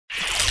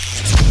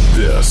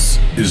This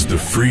is the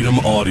Freedom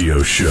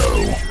Audio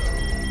Show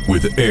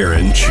with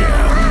Aaron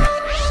Chen.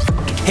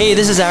 Hey,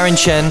 this is Aaron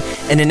Chen,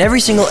 and in every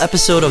single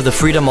episode of the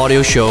Freedom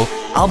Audio Show,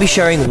 I'll be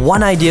sharing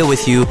one idea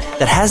with you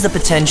that has the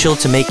potential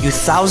to make you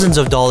thousands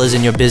of dollars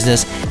in your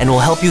business and will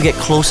help you get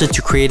closer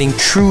to creating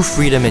true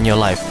freedom in your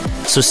life.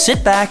 So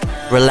sit back,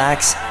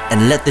 relax,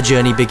 and let the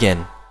journey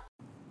begin.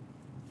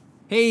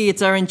 Hey,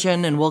 it's Aaron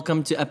Chen and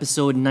welcome to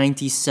episode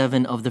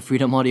 97 of the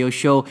Freedom Audio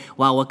Show.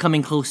 Wow, we're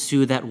coming close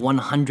to that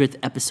 100th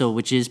episode,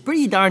 which is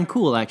pretty darn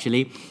cool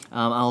actually.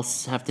 I'll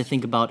have to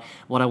think about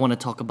what I want to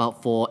talk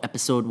about for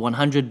episode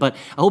 100, but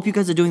I hope you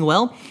guys are doing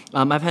well.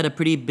 I've had a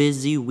pretty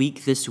busy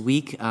week this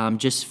week,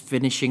 just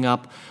finishing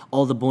up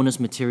all the bonus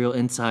material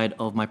inside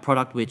of my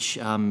product, which,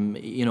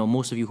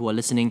 most of you who are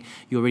listening,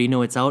 you already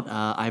know it's out.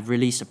 I've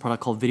released a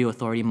product called Video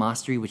Authority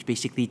Mastery, which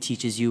basically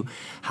teaches you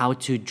how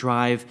to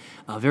drive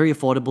very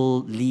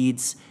affordable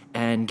leads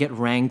and get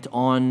ranked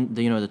on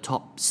the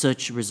top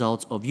search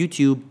results of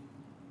YouTube.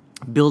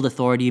 Build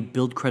authority,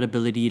 build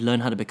credibility, learn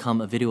how to become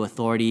a video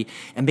authority,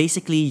 and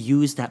basically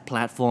use that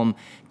platform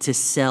to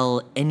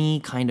sell any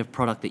kind of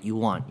product that you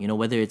want.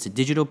 Whether it's a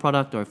digital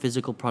product or a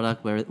physical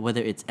product,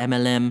 whether it's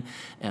MLM,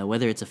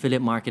 whether it's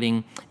affiliate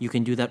marketing, you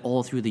can do that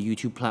all through the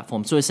YouTube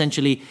platform. So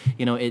essentially,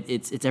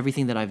 it's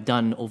everything that I've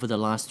done over the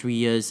last 3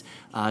 years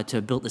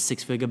to build a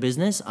six-figure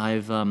business.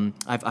 I've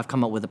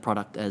come up with a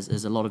product,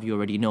 as a lot of you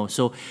already know.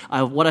 So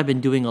what I've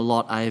been doing a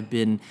lot, I've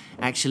been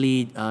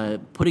actually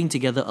putting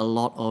together a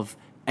lot of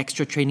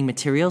extra training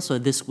material. So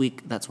this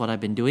week, that's what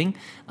I've been doing,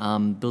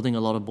 building a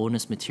lot of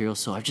bonus material.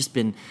 So I've just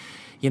been,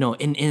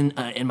 in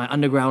my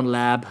underground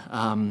lab,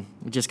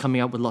 just coming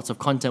up with lots of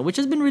content, which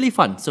has been really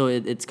fun. So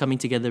it's coming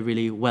together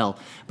really well.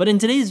 But in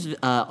today's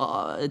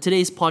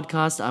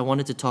podcast, I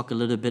wanted to talk a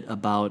little bit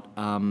about,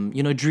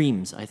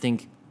 dreams. I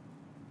think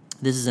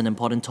this is an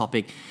important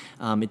topic.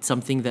 It's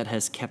something that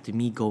has kept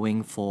me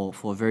going for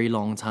a very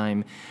long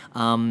time,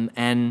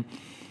 and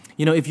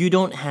if you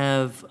don't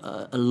have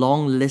a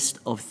long list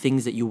of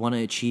things that you want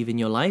to achieve in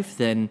your life,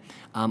 then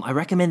I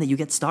recommend that you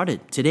get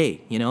started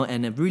today,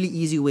 and a really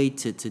easy way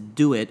to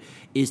do it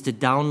is to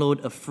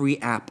download a free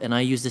app, and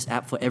I use this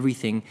app for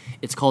everything.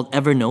 It's called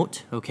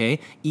Evernote, okay?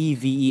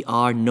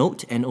 EVER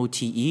Note,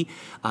 N-O-T-E.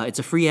 It's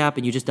a free app,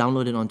 and you just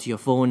download it onto your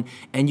phone,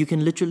 and you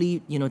can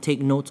literally,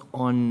 take notes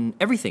on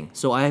everything.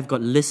 So I've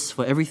got lists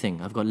for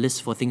everything. I've got lists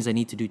for things I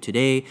need to do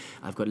today.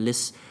 I've got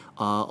lists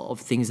of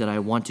things that I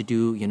want to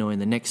do, in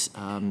the next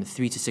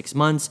 3 to 6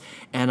 months,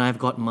 and I've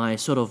got my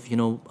sort of,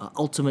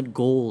 ultimate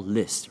goal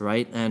list,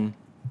 right? And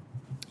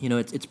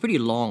it's pretty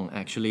long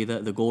actually,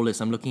 the goal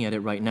list. I'm looking at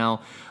it right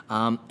now,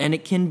 and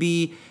it can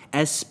be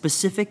as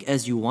specific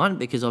as you want,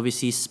 because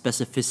obviously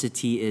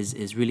specificity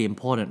is really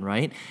important,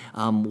 right?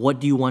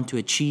 What do you want to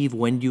achieve?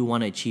 When do you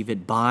want to achieve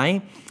it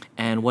by?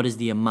 And what is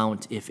the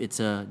amount if it's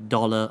a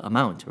dollar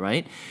amount,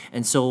 right?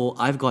 And so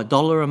I've got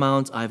dollar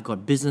amounts, I've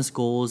got business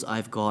goals,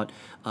 I've got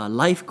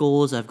life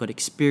goals, I've got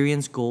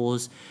experience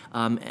goals,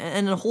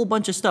 and a whole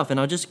bunch of stuff. And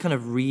I'll just kind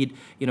of read,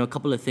 a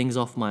couple of things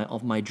off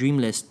my dream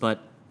list,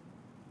 but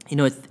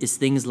it's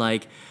things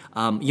like,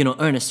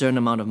 earn a certain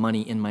amount of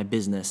money in my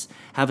business,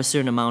 have a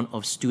certain amount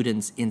of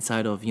students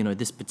inside of,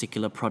 this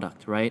particular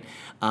product, right?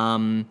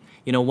 One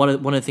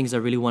of the things I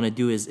really want to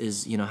do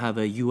is have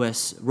a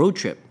US road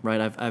trip,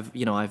 right?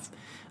 I've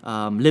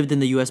lived in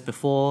the US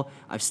before,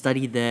 I've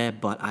studied there,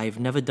 but I've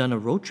never done a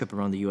road trip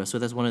around the US. So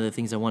that's one of the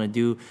things I want to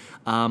do.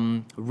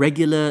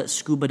 Regular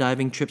scuba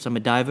diving trips. I'm a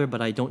diver,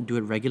 but I don't do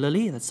it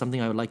regularly. That's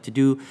something I would like to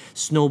do.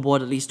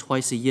 Snowboard at least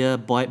twice a year,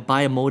 buy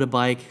a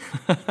motorbike.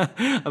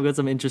 I've got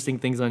some interesting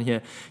things on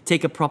here.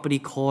 Take a property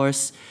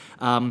course,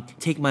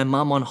 take my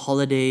mom on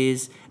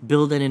holidays,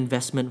 build an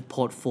investment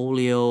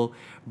portfolio,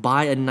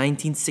 buy a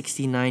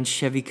 1969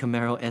 Chevy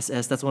Camaro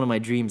SS. That's one of my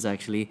dreams,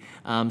 actually.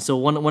 So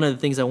one of the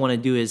things I want to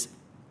do is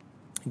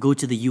go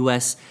to the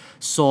US,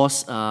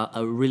 source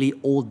a really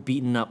old,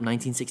 beaten up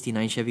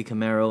 1969 Chevy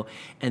Camaro,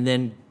 and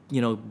then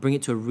bring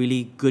it to a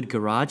really good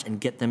garage and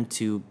get them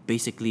to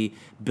basically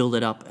build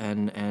it up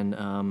and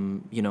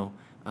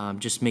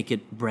just make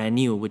it brand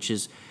new, which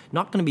is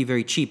not going to be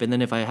very cheap. And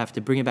then if I have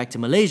to bring it back to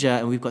Malaysia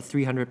and we've got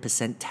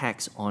 300%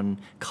 tax on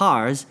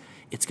cars,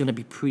 it's going to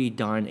be pretty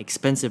darn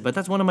expensive. But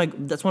that's one of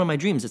my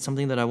dreams. It's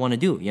something that I want to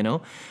do.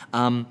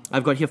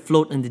 I've got here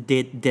float in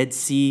the Dead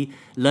Sea,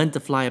 learn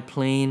to fly a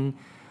plane,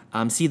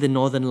 see the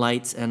northern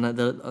lights, and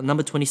the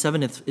number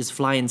 27 is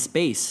fly in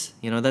space.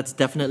 That's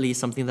definitely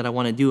something that I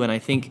want to do. And I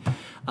think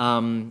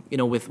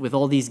with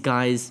all these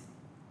guys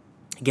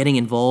getting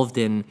involved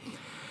in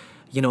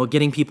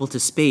getting people to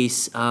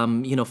space,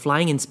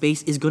 flying in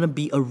space is going to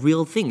be a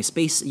real thing.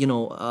 Space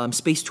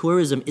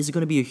tourism is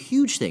going to be a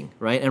huge thing,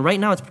 right? And right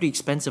now it's pretty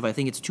expensive. I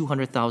think it's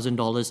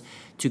 $200,000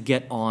 to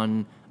get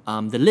on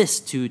the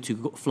list to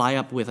fly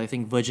up with, I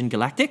think, Virgin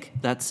Galactic.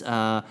 That's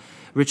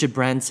Richard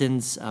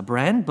Branson's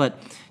brand. But,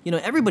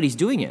 everybody's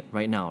doing it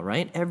right now,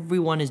 right?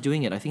 Everyone is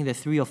doing it. I think there are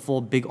 3 or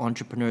 4 big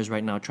entrepreneurs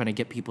right now trying to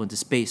get people into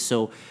space.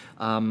 So,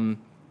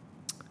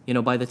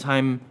 by the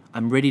time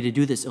I'm ready to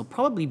do this, it'll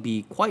probably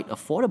be quite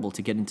affordable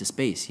to get into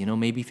space.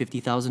 Maybe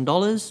 $50,000,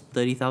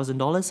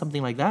 $30,000,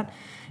 something like that.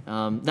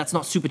 That's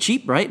not super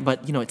cheap, right?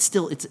 But it's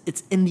still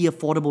it's in the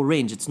affordable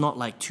range. It's not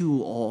like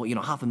 $2 or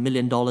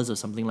 $500,000 or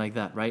something like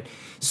that, right?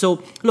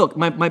 So look,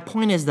 my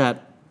point is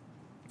that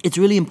it's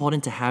really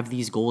important to have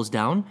these goals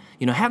down,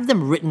 have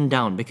them written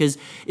down, because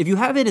if you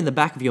have it in the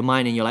back of your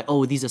mind and you're like,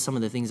 oh, these are some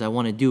of the things I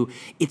want to do,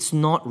 it's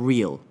not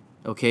real.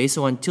 Okay,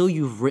 so until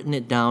you've written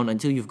it down,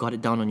 until you've got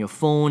it down on your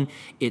phone,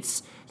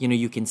 it's,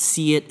 you can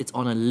see it, it's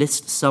on a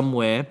list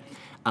somewhere,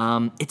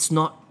 it's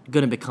not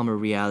going to become a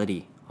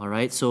reality. All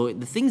right. So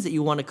the things that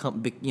you want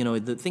to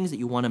the things that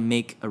you want to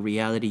make a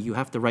reality, you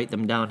have to write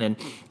them down. And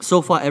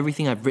so far,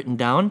 everything I've written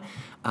down,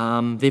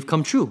 they've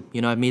come true.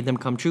 I've made them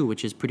come true,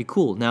 which is pretty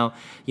cool. Now,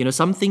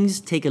 some things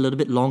take a little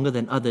bit longer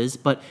than others,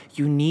 but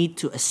you need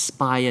to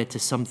aspire to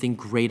something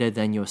greater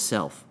than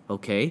yourself.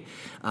 Okay.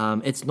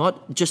 It's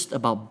not just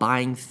about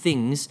buying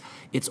things.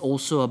 It's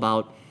also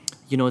about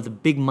the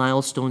big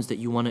milestones that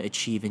you want to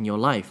achieve in your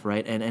life,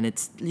 right? And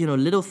it's,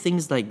 little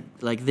things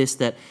like this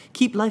that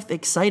keep life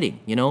exciting,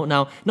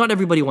 Now, not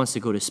everybody wants to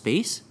go to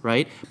space,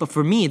 right? But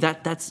for me,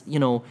 that's,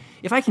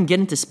 if I can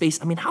get into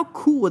space, I mean, how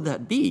cool would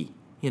that be?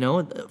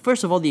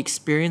 First of all, the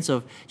experience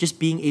of just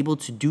being able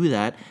to do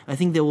that, I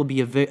think there will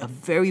be a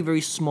very,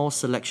 very small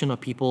selection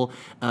of people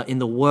in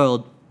the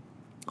world,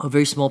 a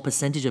very small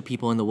percentage of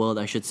people in the world,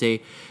 I should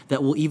say,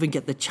 that will even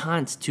get the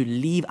chance to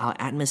leave our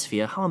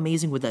atmosphere. How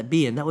amazing would that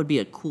be? And that would be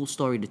a cool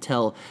story to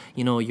tell,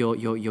 your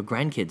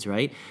grandkids,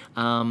 right?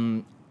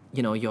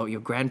 Your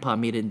grandpa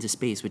made it into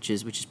space, which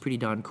is pretty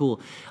darn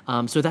cool.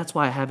 So that's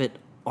why I have it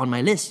on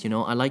my list.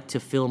 I like to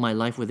fill my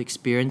life with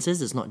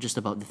experiences. It's not just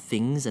about the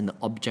things and the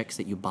objects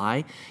that you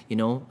buy.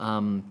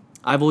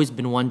 I've always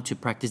been one to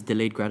practice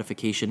delayed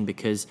gratification,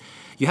 because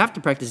you have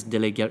to practice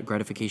delayed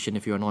gratification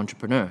if you're an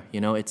entrepreneur.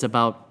 It's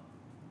about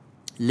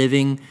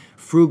living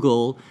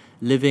frugal,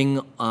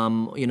 living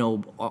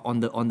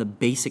on the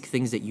basic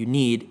things that you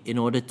need in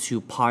order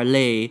to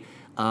parlay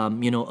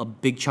a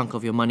big chunk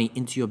of your money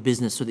into your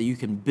business so that you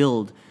can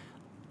build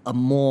a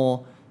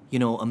more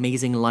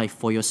amazing life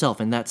for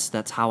yourself. And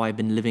that's how I've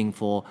been living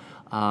for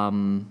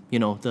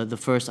the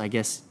first, I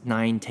guess,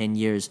 9-10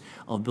 years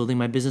of building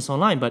my business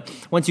online. But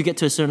once you get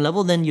to a certain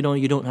level, then you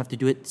don't have to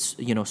do it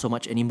so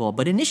much anymore.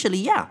 But initially,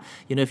 yeah,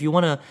 if you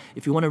wanna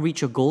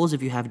reach your goals,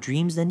 if you have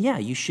dreams, then yeah,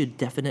 you should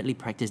definitely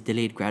practice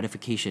delayed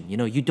gratification.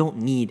 You don't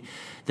need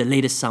the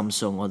latest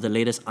Samsung or the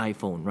latest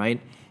iPhone, right?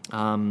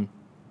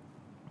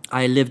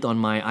 I lived on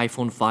my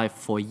iPhone 5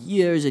 for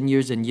years and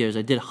years and years.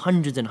 I did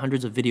hundreds and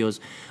hundreds of videos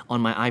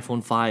on my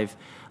iPhone 5.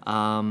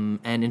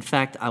 And in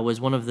fact, I was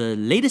one of the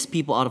latest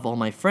people out of all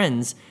my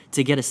friends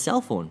to get a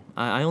cell phone.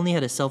 I only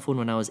had a cell phone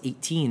when I was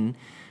 18,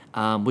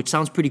 which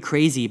sounds pretty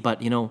crazy,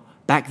 but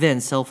back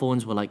then cell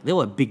phones were they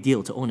were a big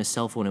deal. To own a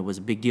cell phone, it was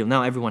a big deal.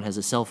 Now everyone has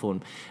a cell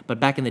phone,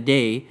 but back in the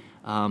day,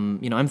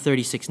 I'm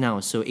 36 now,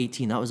 so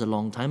 18, that was a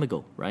long time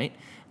ago, right?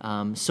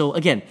 So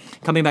again,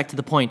 coming back to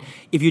the point,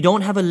 if you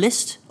don't have a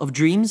list of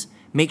dreams,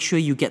 make sure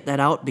you get that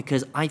out,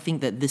 because I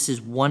think that this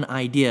is one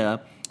idea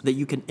that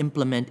you can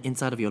implement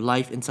inside of your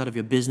life, inside of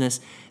your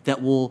business,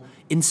 that will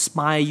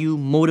inspire you,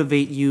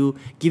 motivate you,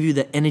 give you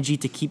the energy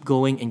to keep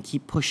going and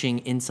keep pushing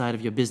inside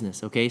of your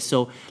business, okay?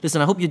 So listen,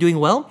 I hope you're doing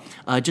well.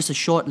 Just a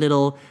short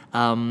little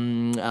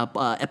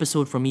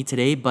episode from me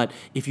today, but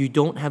if you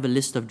don't have a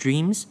list of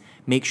dreams,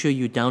 make sure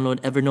you download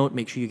Evernote,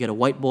 make sure you get a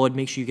whiteboard,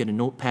 make sure you get a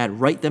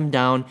notepad, write them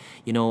down.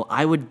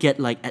 I would get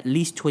at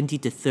least 20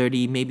 to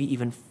 30, maybe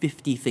even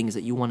 50 things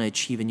that you want to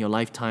achieve in your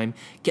lifetime.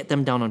 Get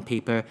them down on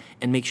paper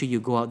and make sure you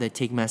go out there,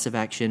 take massive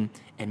action,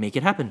 and make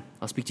it happen.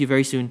 I'll speak to you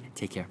very soon.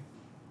 Take care.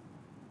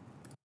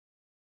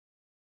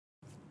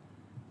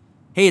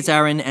 Hey, it's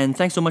Aaron, and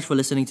thanks so much for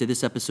listening to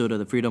this episode of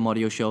the Freedom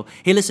Audio Show.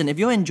 Hey, listen, if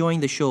you're enjoying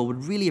the show, I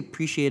would really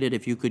appreciate it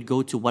if you could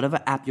go to whatever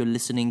app you're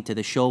listening to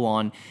the show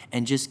on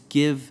and just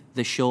give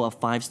the show a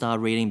 5-star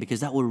rating, because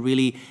that will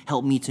really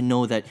help me to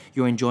know that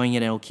you're enjoying it,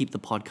 and it'll keep the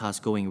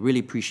podcast going. Really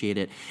appreciate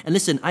it. And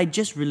listen, I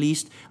just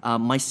released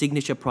my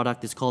signature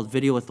product. It's called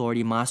Video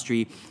Authority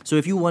Mastery. So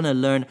if you want to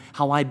learn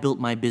how I built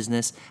my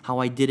business, how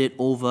I did it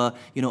over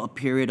a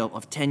period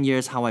of 10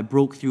 years, how I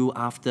broke through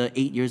after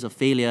 8 years of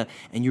failure,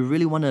 and you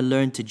really want to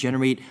learn to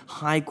generate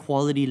high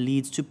quality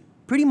leads to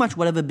pretty much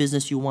whatever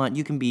business you want.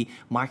 You can be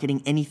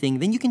marketing anything.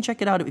 Then you can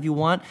check it out if you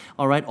want.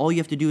 All right. All you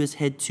have to do is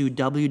head to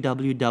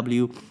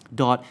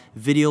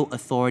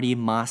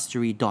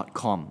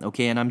www.videoauthoritymastery.com.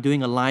 Okay. And I'm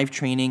doing a live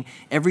training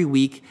every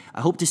week.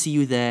 I hope to see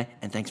you there.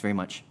 And thanks very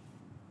much.